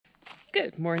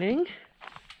Good morning.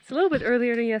 It's a little bit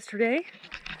earlier than yesterday.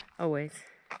 Oh wait.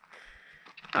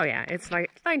 Oh yeah, it's like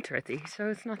 9:30, so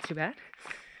it's not too bad.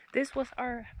 This was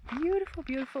our beautiful,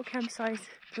 beautiful campsite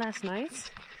last night.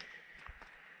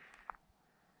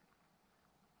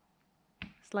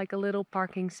 It's like a little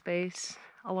parking space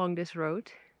along this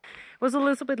road. It was a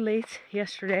little bit late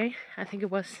yesterday. I think it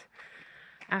was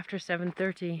after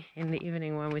 7:30 in the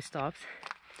evening when we stopped.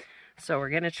 So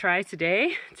we're gonna try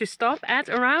today to stop at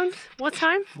around what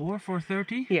time?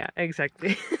 4:30? Yeah,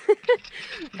 exactly.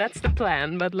 That's the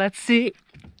plan, but let's see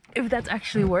if that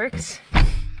actually works.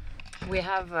 We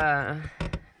have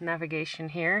navigation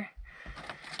here.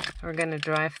 We're gonna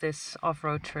drive this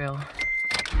off-road trail.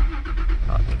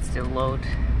 Oh, it needs to load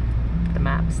the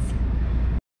maps.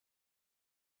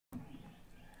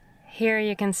 Here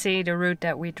you can see the route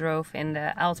that we drove in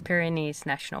the Pyrenees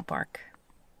National Park.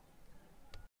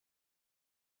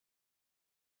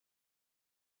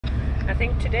 I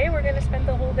think today we're going to spend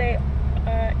the whole day,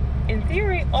 in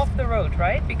theory, off the road,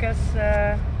 right? Because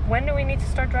when do we need to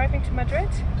start driving to Madrid?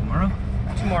 Tomorrow?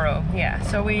 Tomorrow, yeah.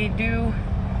 So we do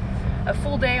a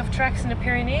full day of tracks in the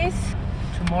Pyrenees.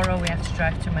 Tomorrow we have to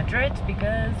drive to Madrid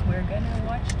because we're going to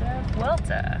watch the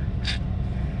Vuelta.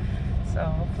 So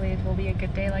hopefully it will be a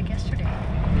good day like yesterday.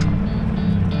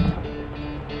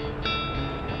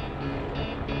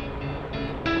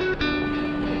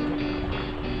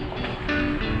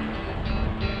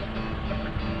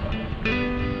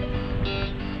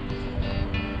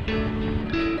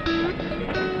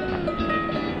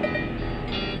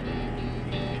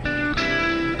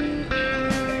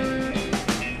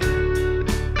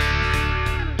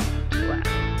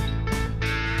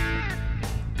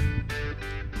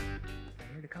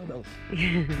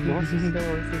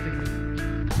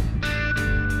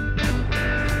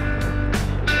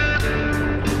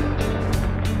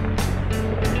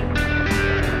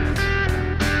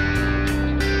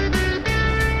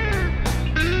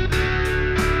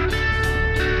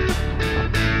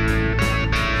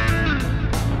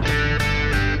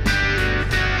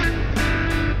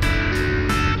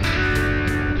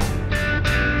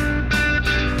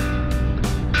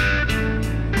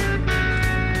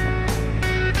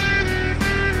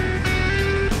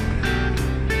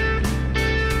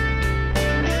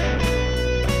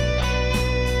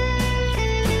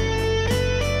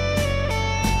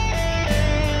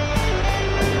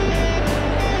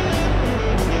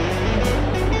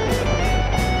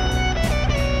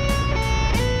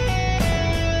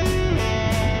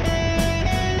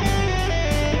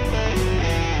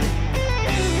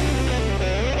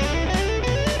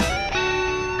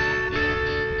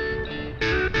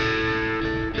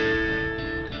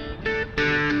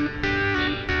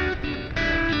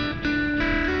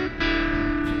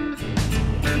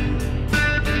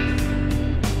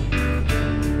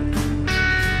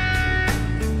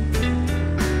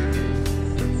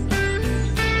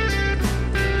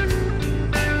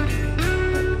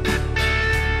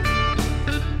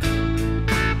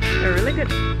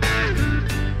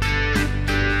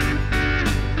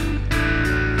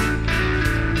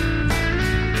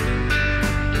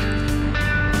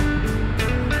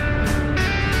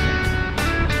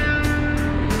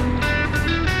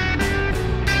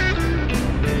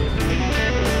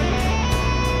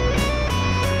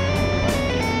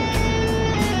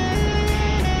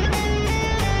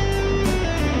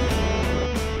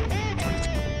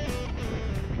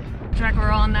 Track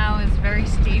we're on now is very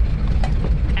steep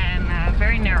and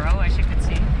very narrow, as you can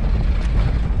see.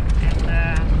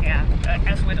 And yeah,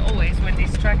 as with always with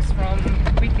these tracks from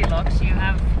Wikilocs, you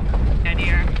have an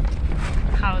idea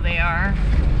how they are.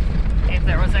 If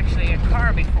there was actually a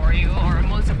car before you or a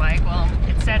motorbike, well,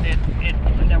 it said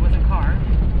there was a car.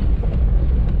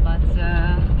 But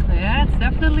yeah, it's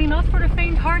definitely not for the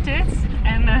faint-hearted.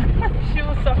 And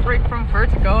Jules suffering from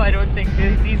vertigo. I don't think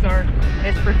these are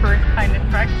his preferred kind of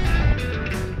tracks.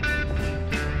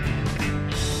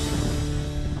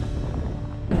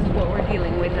 This is what we're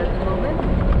dealing with at the moment.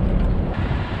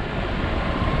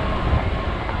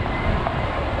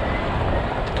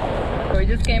 So we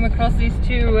just came across these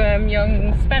two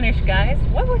young Spanish guys.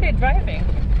 What were they driving?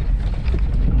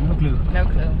 No clue. No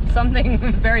clue. Something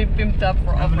very pimped up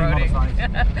for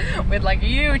off-roading. With like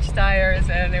huge tires,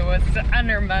 and it was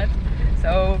under mud.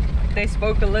 So they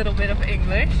spoke a little bit of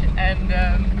English, and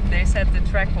they said the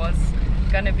track was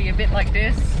gonna be a bit like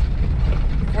this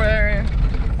for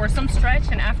some stretch,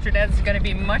 and after that it's gonna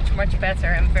be much better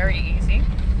and very easy.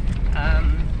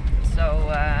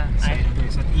 They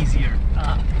said easier.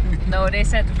 No, they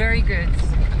said very good.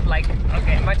 Like,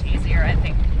 okay, much easier, I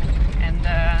think. And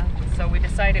so we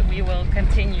decided we will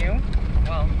continue.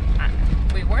 Well,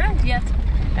 we weren't yet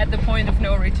at the point of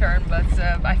no return, but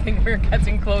I think we're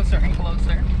getting closer and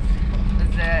closer. But,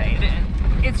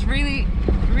 it's really,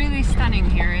 really stunning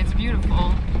here. It's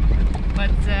beautiful,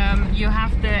 but you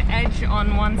have the edge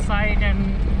on one side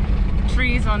and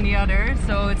trees on the other,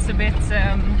 so it's a bit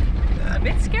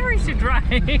scary to drive.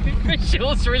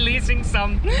 Jules releasing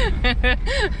some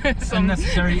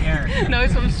unnecessary air. No,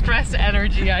 some stress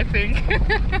energy, I think.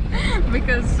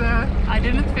 Because I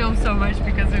didn't film so much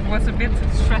because it was a bit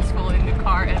stressful in the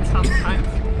car at some times.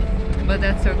 But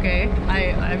that's okay.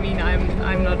 I mean,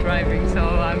 I'm not driving, so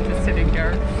I'm just sitting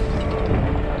there.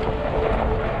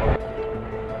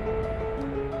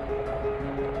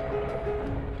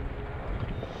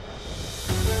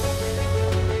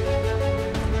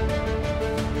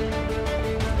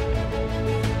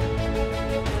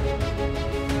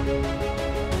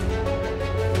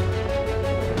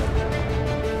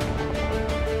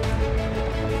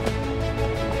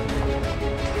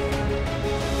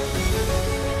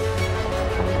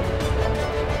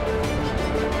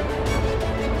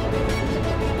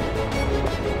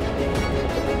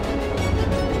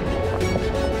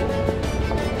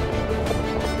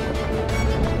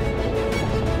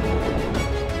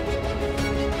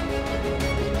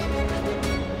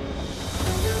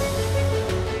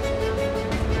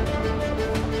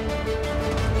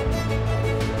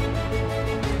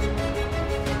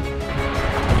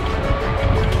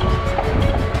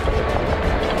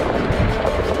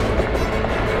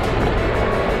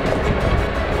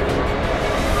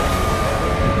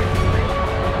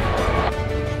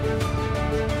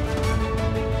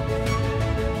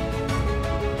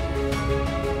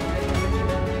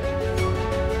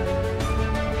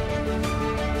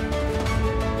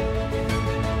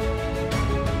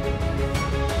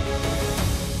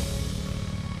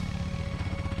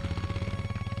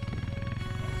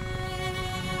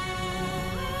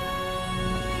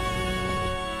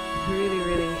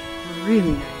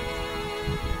 Really nice.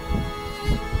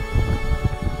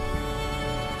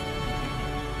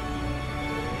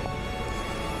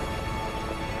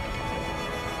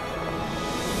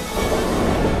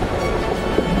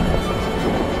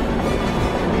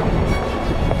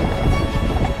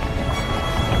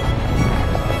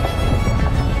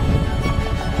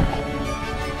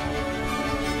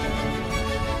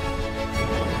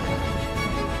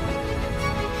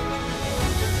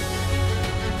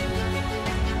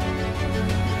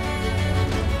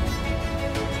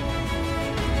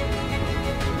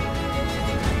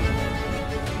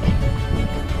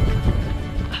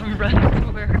 Run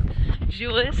to where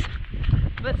Jules is,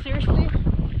 but seriously,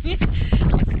 it's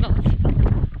not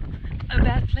a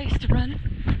bad place to run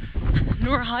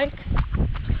nor hike.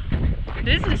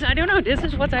 This is, I don't know, this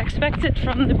is what I expected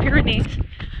from the Pyrenees,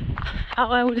 how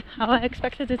I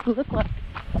expected it to look like.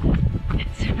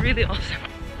 It's really awesome.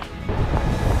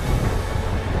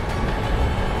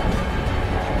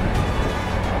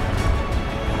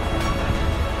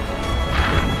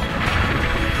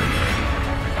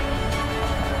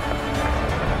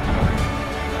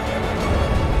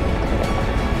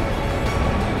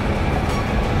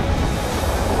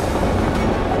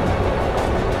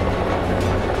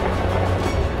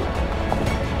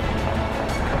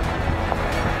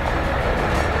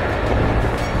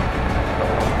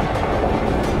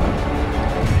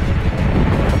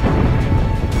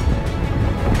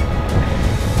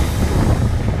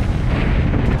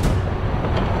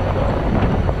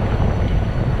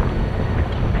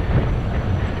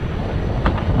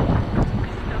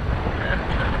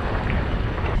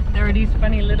 These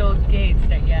funny little gates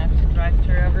that you have to drive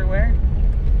through everywhere.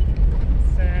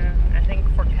 It's, I think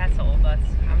for cattle, but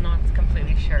I'm not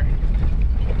completely sure.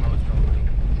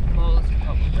 Most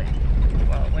probably.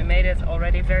 Well, we made it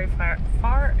already very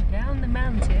far down the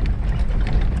mountain.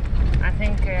 I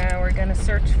think we're gonna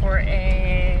search for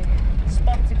a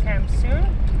spot to camp soon.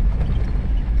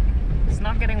 It's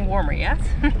not getting warmer yet.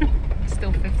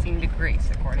 Still 15 degrees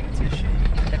according to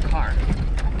the car.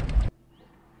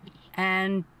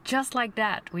 And just like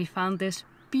that, we found this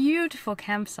beautiful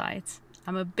campsite.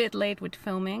 I'm a bit late with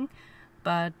filming,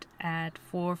 but at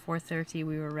 4:30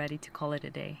 we were ready to call it a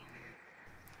day.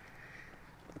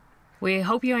 We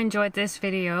hope you enjoyed this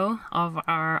video of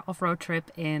our off-road trip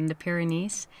in the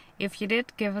Pyrenees. If you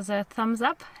did, give us a thumbs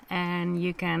up and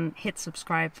you can hit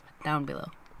subscribe down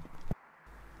below.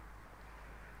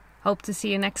 Hope to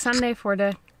see you next Sunday for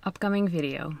the upcoming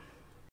video.